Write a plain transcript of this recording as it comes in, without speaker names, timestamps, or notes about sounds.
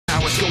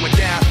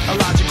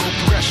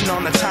progression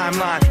on the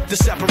timeline. The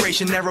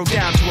separation narrowed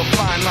down to a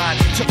fine line.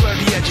 To blur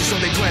the edges so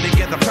they blend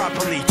together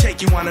properly.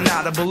 Take you on an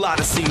audible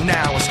odyssey.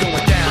 Now it's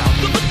going down.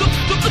 Put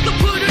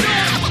it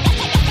on.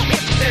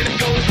 Then it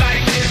goes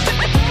like this.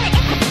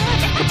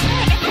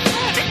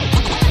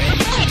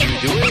 You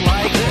do it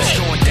like this. It's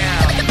going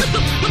down.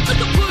 Put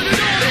it on.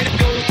 Then it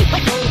goes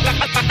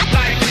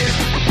like this.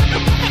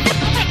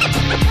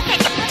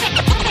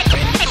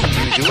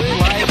 You do it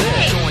like this.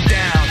 It's going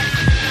down.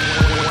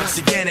 Once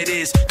again it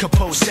is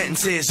composed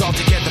sentences,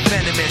 altogether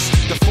venomous.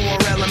 The four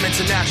elements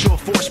of natural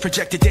force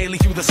projected daily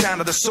through the sound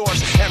of the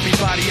source.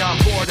 Everybody on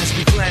board as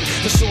we blend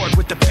the sword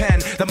with the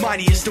pen. The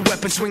mighty is the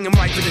weapon swinging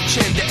right for the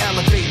chin. To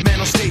elevate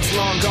mental states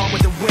long gone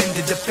with the wind.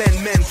 To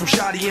defend men from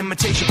shoddy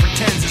imitation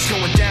pretends it's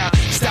going down.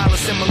 Style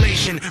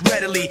assimilation,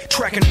 readily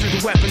trekking through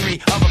the weaponry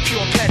of a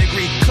pure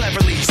pedigree.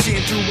 Cleverly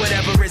seeing through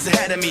whatever is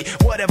ahead of me.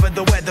 Whatever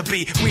the weather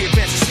be, we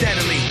advance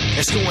steadily.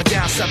 It's going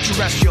down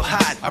subterrestrial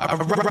hot. A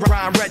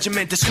rhyme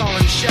regiment that's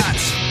calling the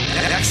shots.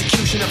 An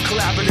execution of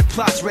collaborative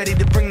plots, ready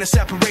to bring the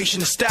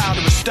separation of style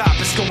to a stop.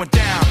 It's going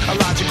down. A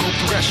logical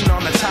progression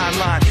on the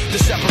timeline. The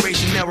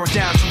separation narrowed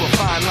down to a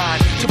fine line.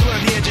 To blur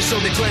the edges so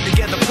they blend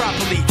together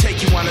properly.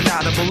 Take you on an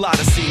audible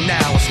odyssey.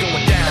 Now it's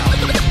going down.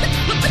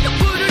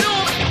 Put it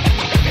on.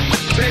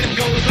 Then it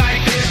goes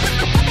like this.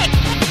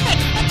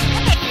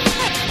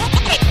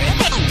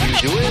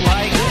 You do it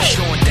like this. It's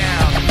going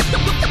down.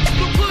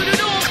 Put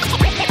it on.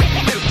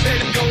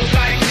 Then it goes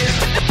like this.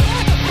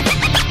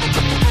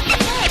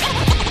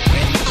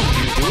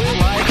 You do it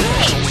like this.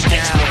 It's going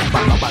down.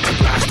 I'm about to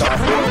blast off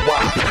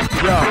worldwide.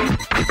 Yo,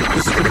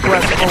 this is the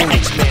press only.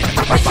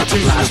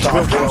 Execution is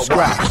built from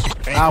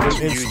scratch.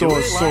 Album in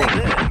stores soon.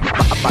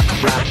 I'm about to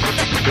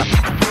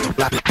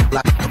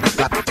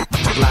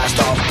blast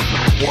off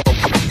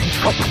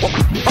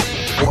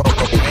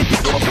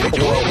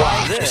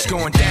worldwide. It's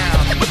going down.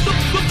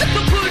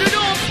 Put it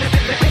on.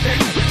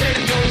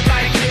 It goes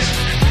like this.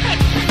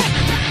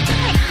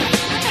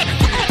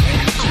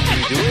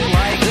 You do it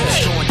like this.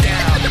 It's going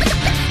down.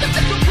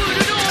 Put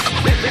it on.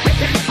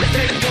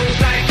 It goes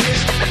like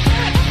this.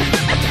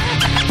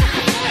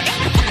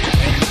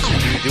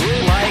 You do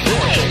it like this.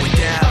 It's going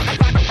down.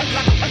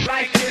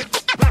 Like this.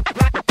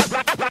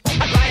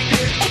 Like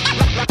this.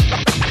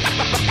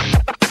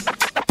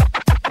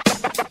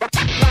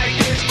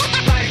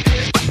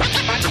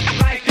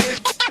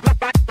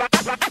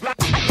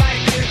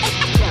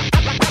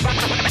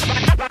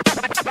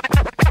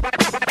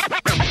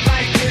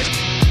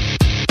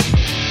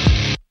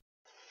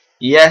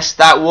 Yes,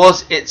 that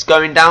was It's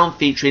Going Down,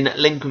 featuring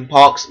Linkin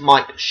Park's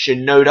Mike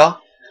Shinoda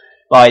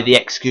by The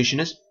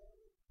Executioners.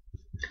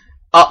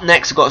 Up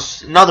next, I've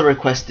got another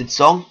requested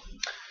song.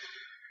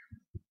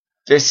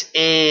 This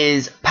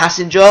is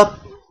Passenger,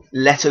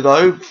 Let Her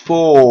Go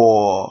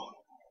for...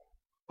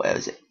 where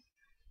is it?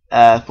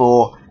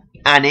 For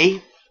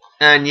Annie.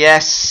 And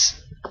yes,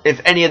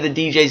 if any of the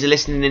DJs are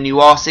listening and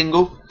you are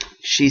single,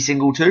 she's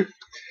single too.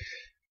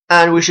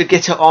 And we should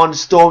get her on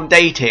Storm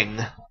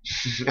Dating.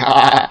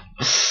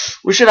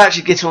 We should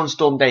actually get her on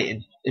Storm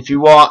Dating. If you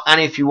want, and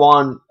if you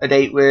want a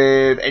date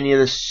with any of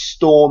the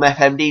Storm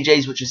FM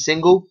DJs which are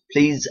single,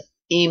 please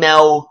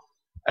email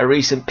a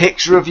recent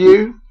picture of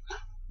you,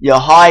 your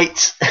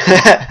height,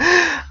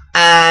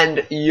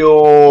 and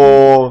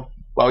your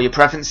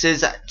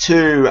preferences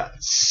to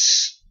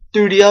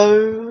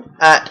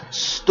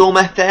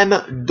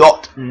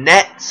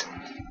studio@stormfm.net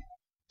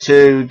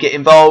to get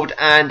involved,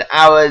 and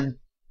our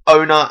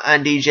owner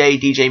and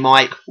DJ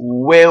Mike,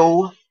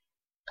 will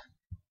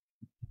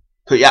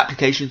put your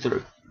application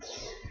through.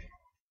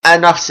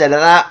 Enough said of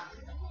that.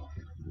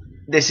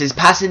 This is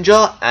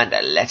Passenger and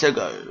Let Her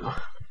Go.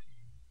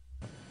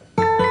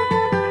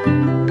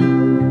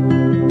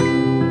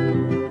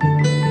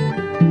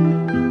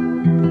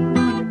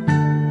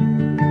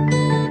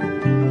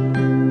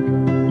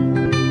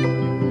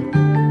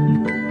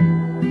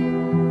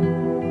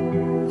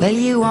 Well,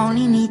 you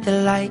only need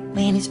the light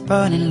when it's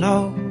burning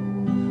low.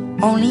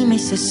 Only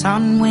miss the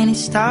sun when it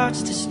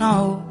starts to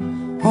snow.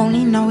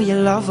 Only know you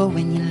love her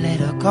when you let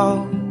her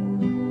go.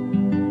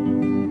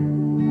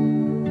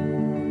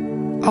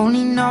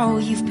 Only know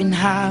you've been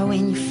high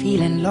when you're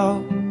feeling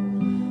low.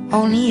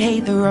 Only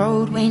hate the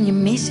road when you're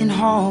missing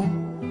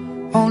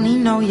home. Only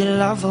know you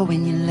love her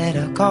when you let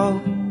her go.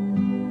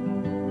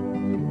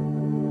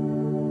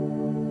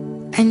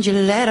 And you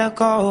let her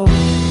go.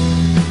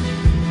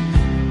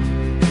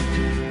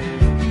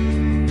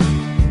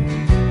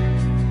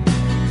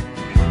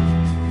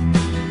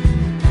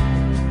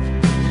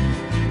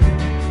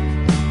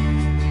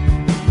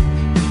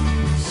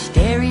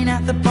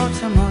 The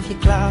bottom of your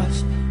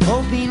glass,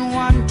 hoping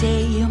one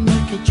day you'll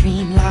make a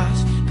dream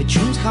last. But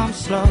dreams come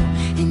slow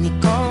and they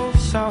go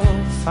so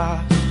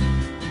fast.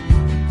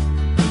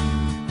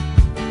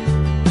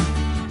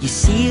 You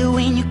see it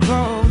when you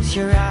close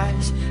your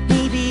eyes.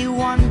 Maybe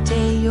one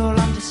day you'll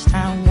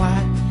understand why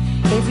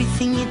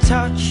everything you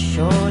touch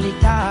surely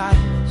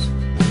dies.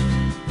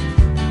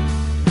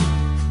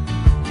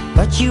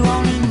 But you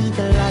only need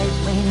the light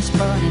when it's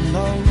burning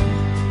low.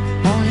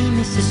 Only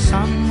miss the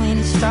sun when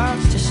it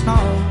starts to snow.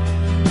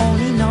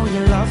 Only know you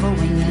love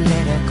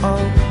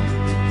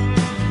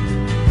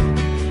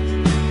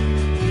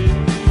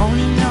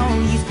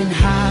been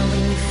high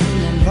when you're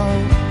feeling low.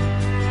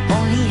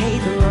 Only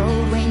hate the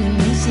road when you're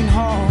missing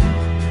home.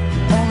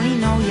 Only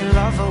know you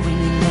love her when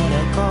you let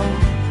her go.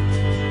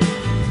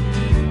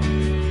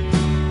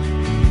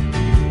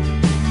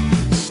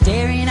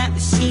 Staring at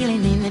the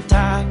ceiling in the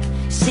dark,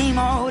 same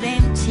old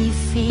empty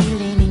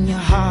feeling in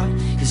your heart.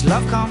 'Cause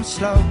love comes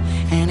slow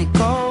and it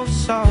goes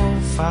so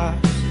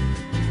fast.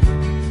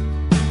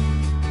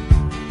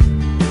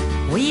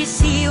 Will you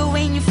see her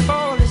when you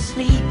fall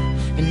asleep,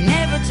 but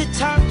never to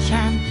touch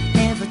and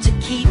never to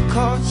keep?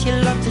 'Cause you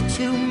loved her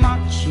too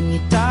much and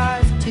you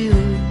dive too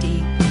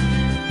deep.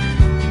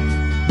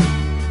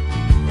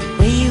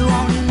 Where you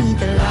only need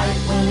the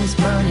light when it's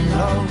burning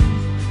low.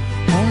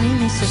 Only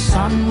miss the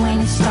sun when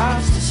it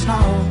starts to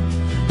snow.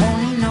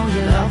 Only know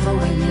you love her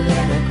when you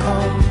let her go.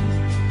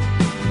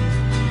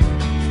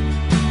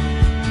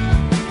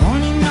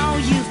 Only know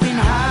you've been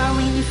high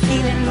when you're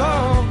feeling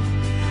low.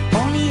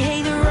 Only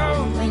hate the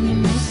road when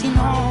you're missing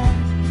home.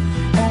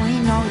 Only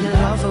know you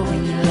love her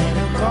when you let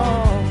her go.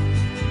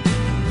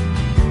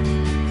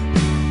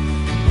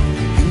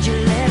 And you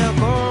let her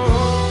go.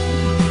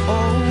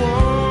 Oh, oh,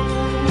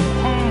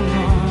 oh,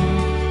 oh.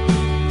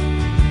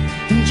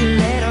 And you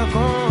let her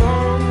go.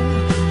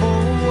 Oh,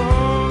 oh,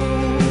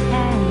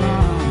 oh,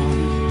 oh.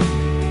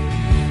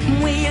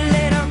 Will you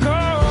let her go?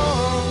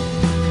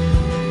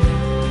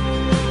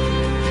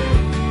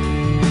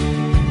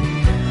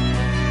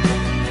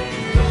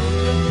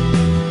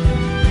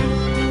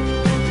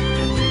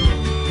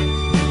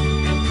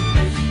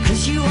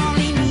 You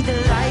only need the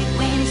light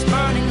when it's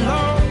burning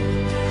low.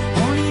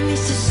 Only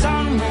miss the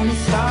sun when it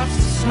starts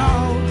to snow.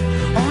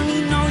 Only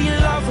know you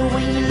love her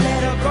when you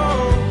let her go.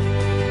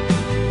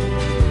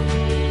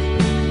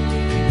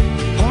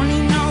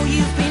 Only know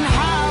you've been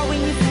high when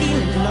you're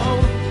feeling low.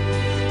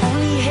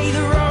 Only hate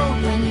the road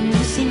when you're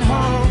missing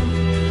home.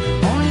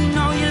 Only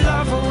know you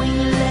love her when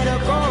you let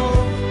her go.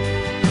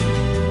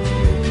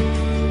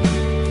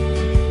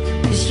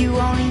 'Cause you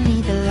only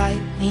need the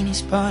light when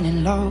it's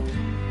burning low.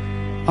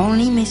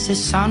 Only miss the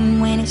sun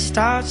when it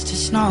starts to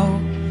snow.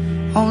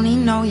 Only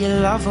know you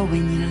love her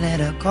when you let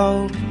her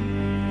go.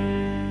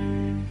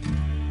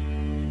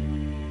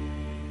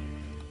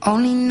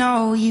 Only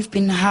know you've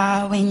been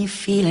high when you're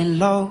feeling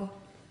low.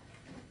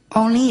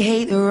 Only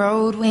hate the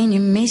road when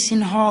you're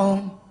missing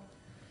home.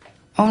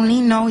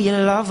 Only know you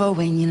love her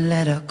when you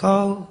let her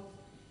go.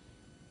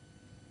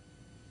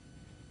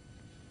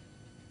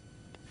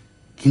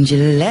 And you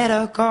let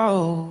her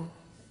go.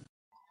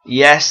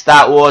 Yes,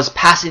 that was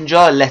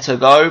Passenger, Let Her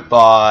Go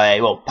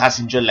by, well,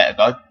 Passenger, Let Her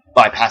Go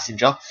by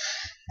Passenger.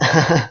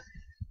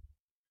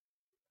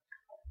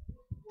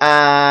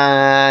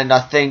 And I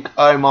think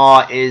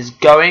Omar is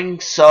going,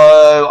 so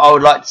I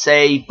would like to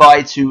say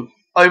bye to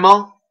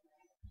Omar.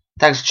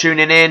 Thanks for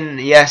tuning in.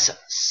 Yes,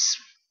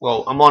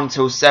 well, I'm on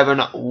till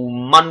 7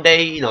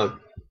 Monday,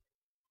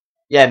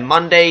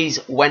 Mondays,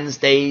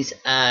 Wednesdays,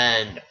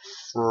 and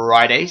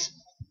Fridays.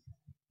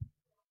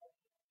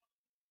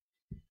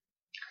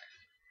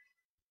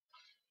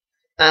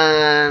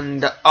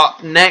 And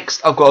up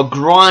next, I've got a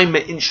grime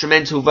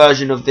instrumental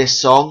version of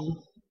this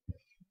song.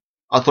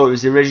 I thought it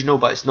was the original,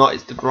 but it's not.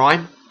 It's the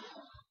grime.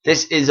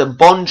 This is a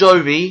Bon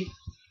Jovi,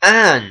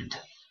 and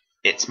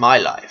It's My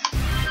Life.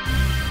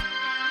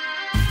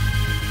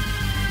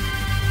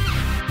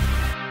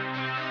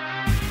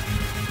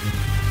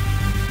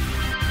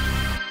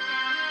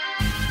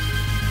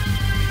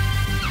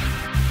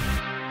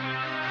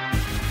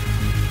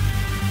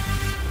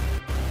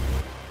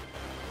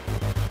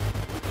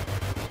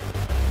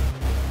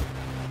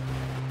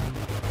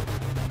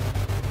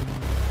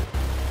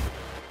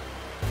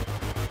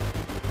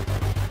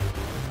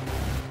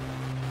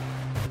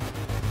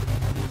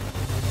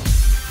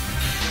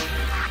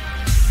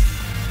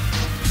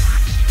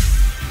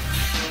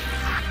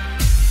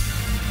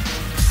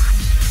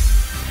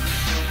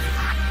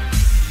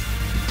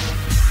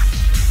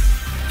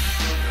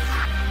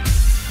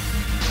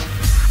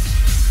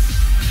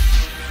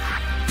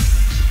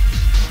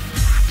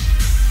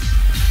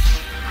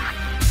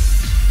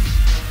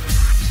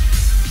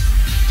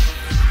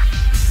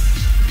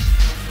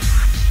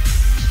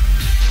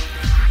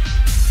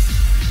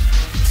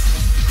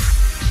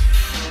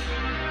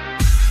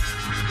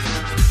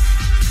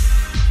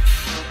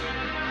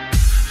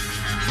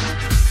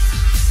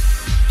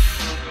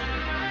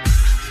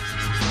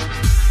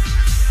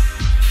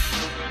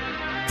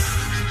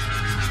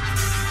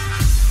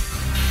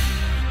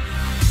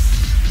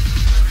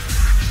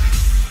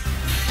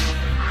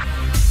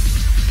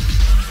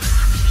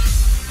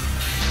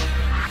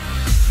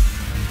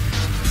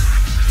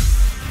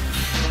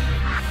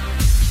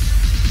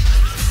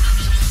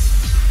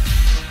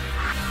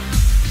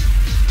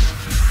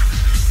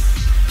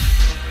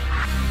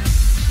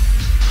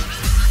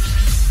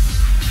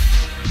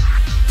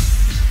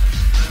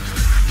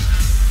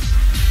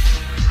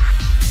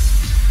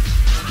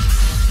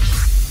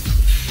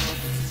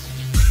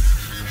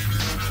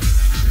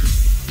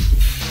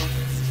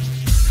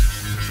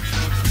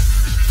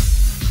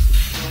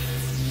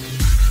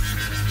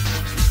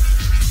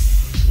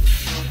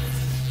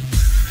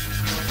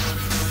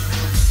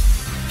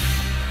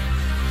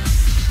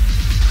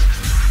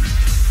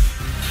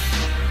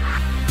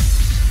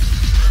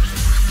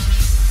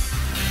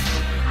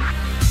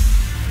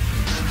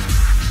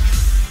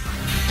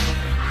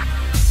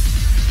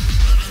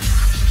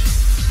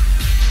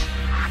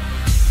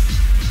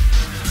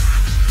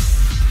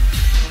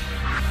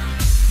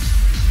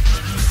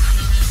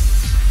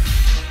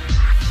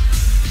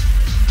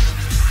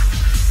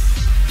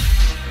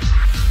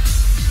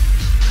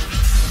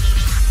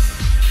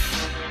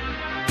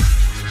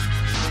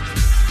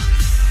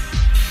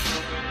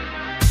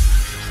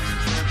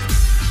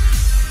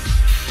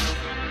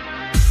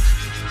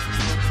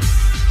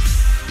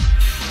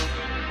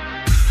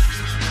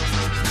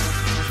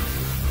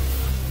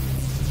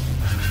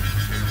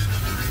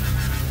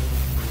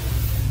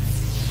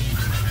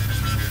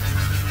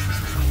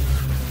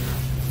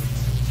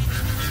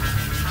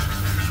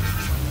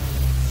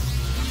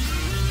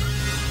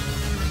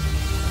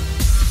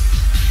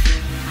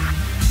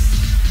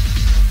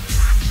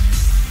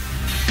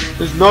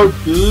 There's no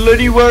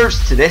bloody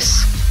words to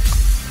this.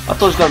 I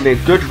thought it was going to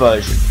be a good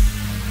version.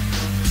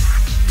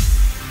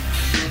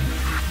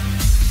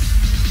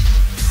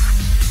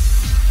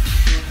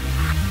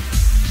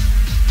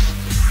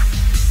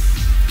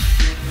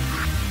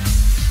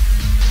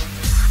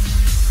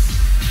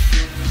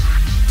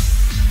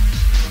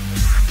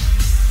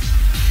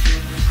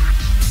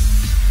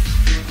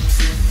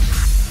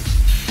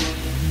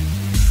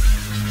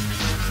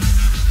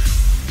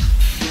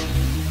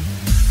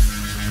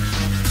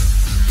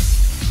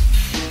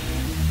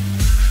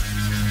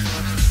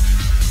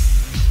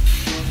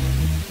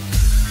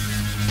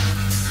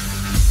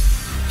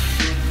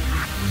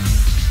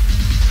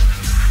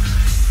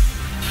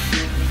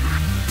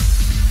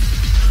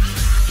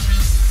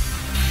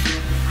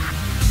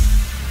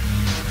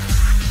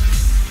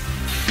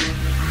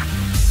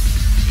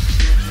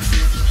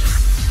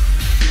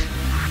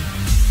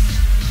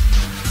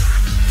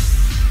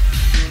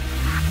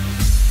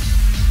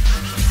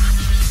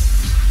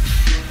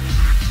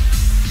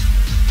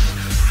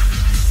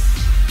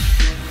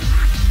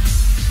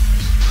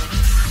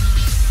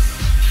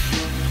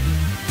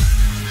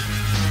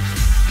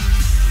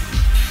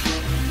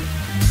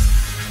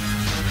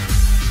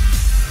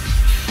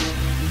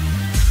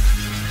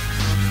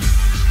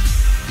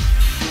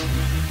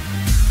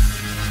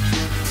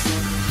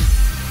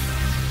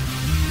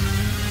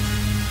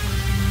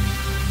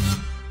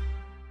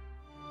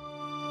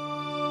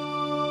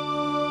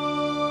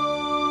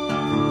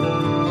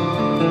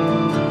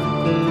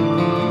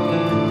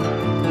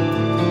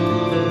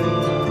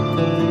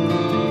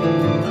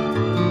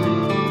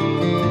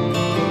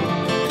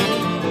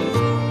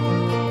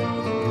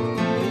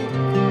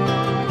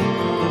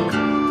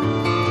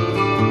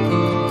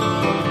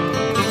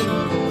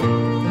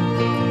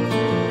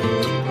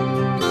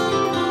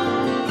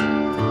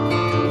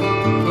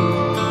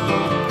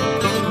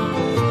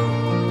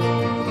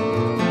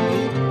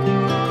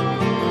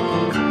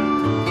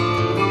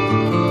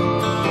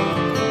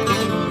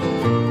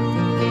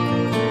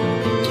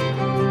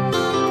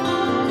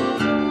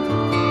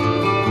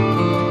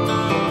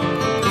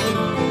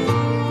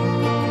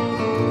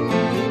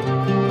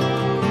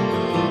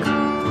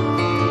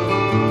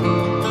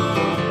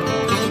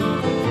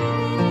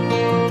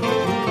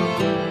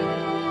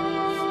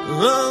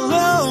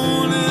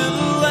 Alone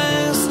at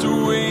last,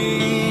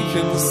 awake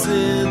and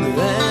sin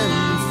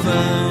and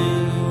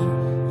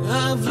find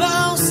I've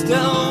lost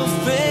all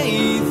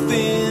faith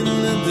in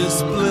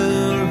this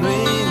blurring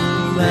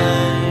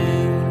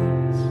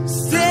line.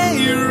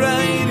 Stay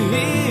right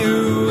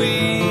here, we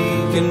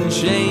can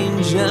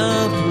change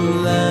up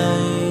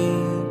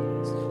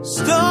lives,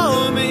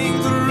 storming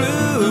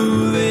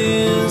through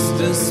this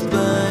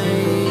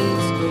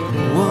despite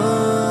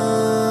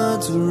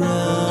what's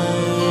right.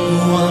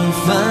 One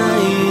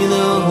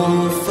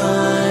final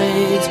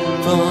fight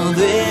for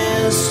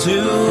this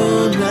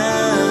tonight.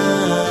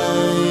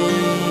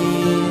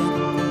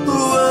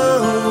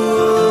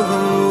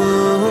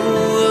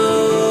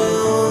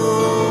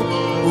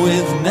 Whoa,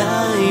 with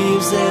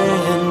knives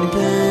and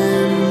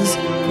pens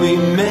we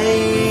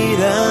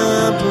made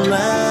up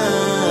line.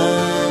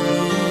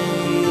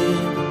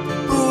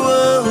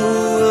 Whoa,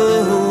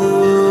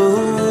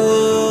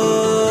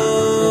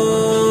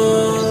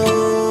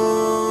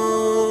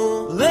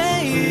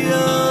 lay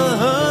your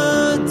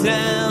heart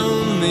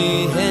down, the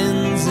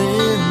hands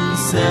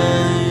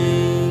inside.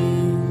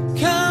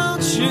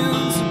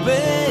 Conscience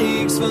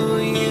begs for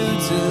you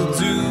to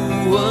do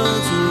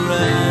what's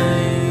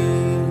right.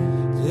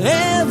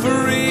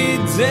 Every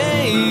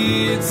day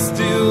it's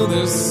still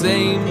the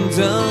same,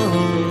 don't